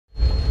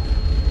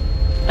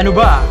Ano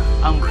ba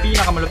ang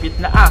pinakamalupit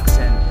na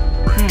accent?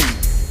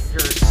 There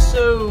are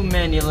so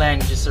many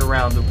languages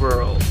around the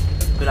world,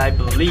 but I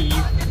believe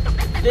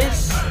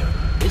this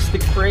is the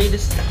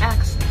greatest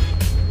accent.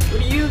 What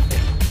do you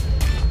think?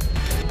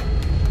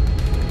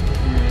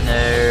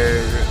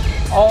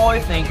 No,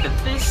 I think that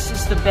this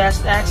is the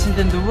best accent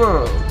in the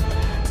world.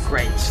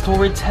 Great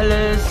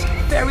storytellers,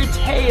 fairy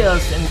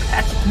tales, and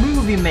classic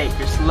movie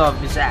makers love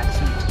this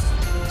accent.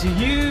 Do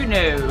you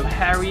know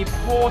Harry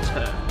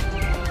Potter?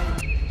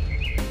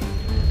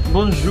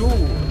 Bonjour.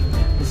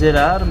 There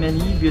are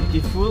many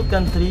beautiful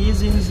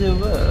countries in the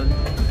world,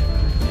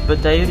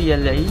 but I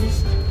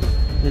realized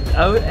that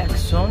our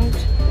accent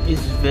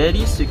is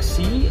very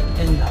sexy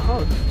and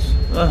hot.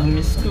 Mi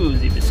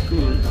scusi.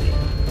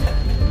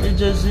 We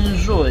just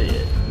enjoy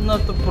it,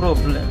 not a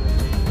problem.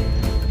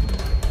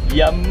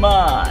 Yeah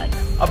man,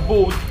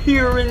 about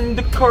here in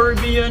the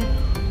Caribbean,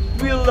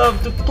 we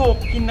love to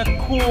talk in a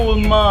cool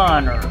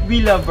manner.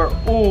 We love our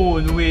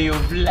own way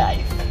of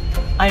life.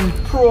 I'm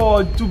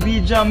proud to be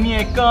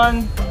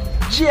Jamaican.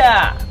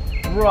 Ja!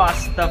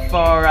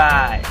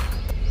 Rastafari!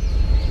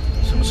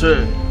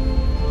 Sensei,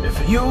 if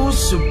you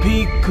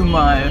speak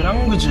my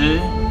language,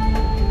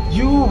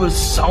 you will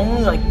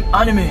sound like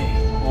anime.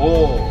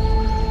 Oh,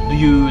 do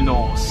you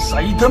know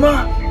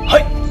Saitama?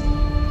 Hi!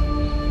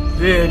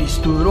 Very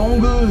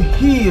strong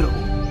hero.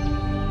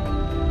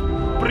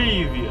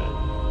 Привет.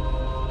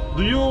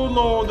 Do you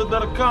know that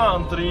our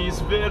country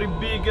is very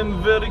big and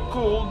very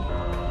cold?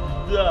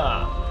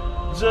 Да,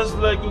 just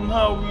like on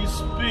how we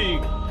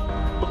speak.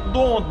 But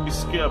don't be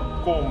scared,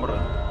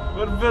 comrade.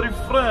 We're very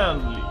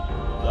friendly.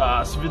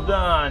 До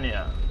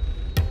свидания.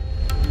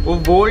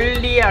 Of all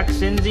the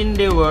accents in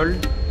the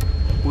world,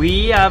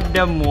 we have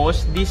the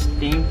most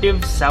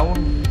distinctive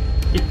sound.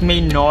 It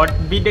may not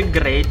be the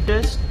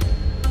greatest,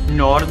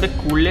 nor the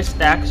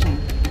coolest accent,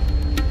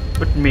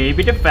 but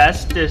maybe the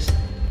fastest.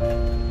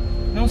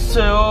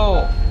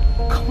 여보세요.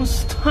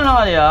 kamusta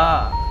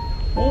나야?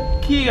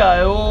 Okay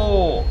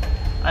가요.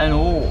 I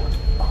know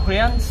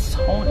Korean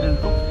sound and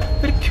look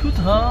very cute,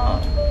 huh?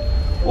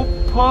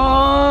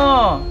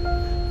 오빠,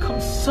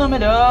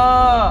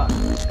 감사합니다.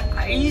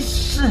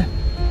 아이스,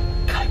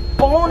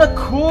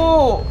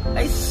 갈뻔하고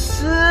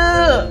아이스.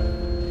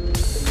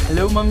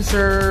 Hello, ma'am,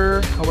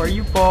 sir. How are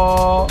you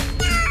po?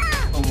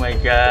 Oh my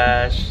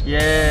gosh,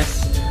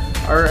 yes.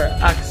 Our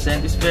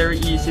accent is very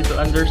easy to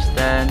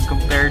understand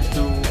compared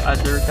to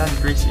other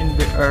countries in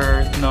the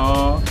earth,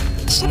 no?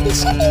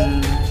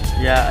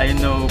 Yeah, I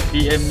know.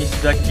 PM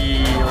Bisdak.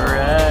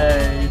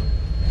 Alright.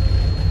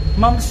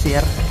 Ma'am, sir,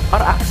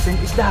 our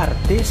accent is the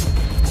hardest.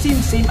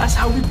 Same as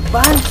how we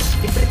bounce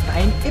every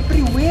time,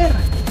 everywhere.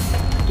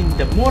 In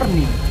the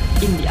morning,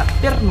 in the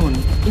afternoon,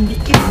 in the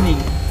evening.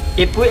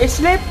 If we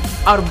sleep,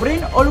 our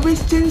brain always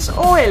changes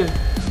oil.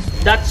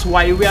 That's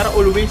why we are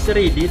always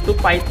ready to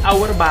fight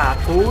our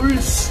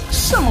battles.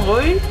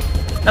 Samoy,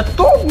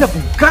 natog na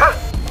buka!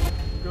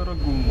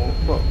 Garagumo,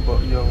 ba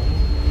yaw.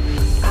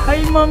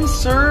 Hi, ma'am,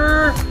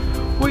 sir.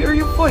 Why are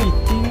you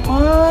fighting,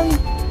 man?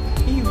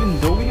 Even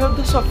though we have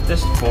the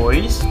softest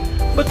voice,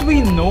 but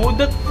we know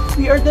that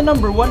we are the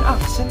 #1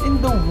 accent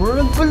in the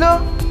world. Wala.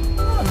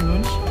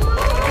 Ano siya?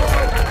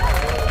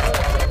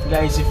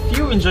 Guys, if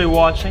you enjoy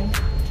watching,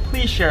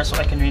 please share so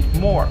I can make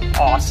more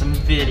awesome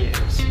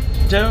videos.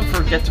 Don't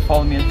forget to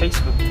follow me on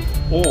Facebook,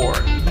 or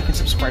you can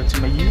subscribe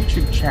to my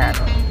YouTube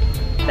channel.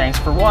 Thanks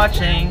for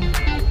watching!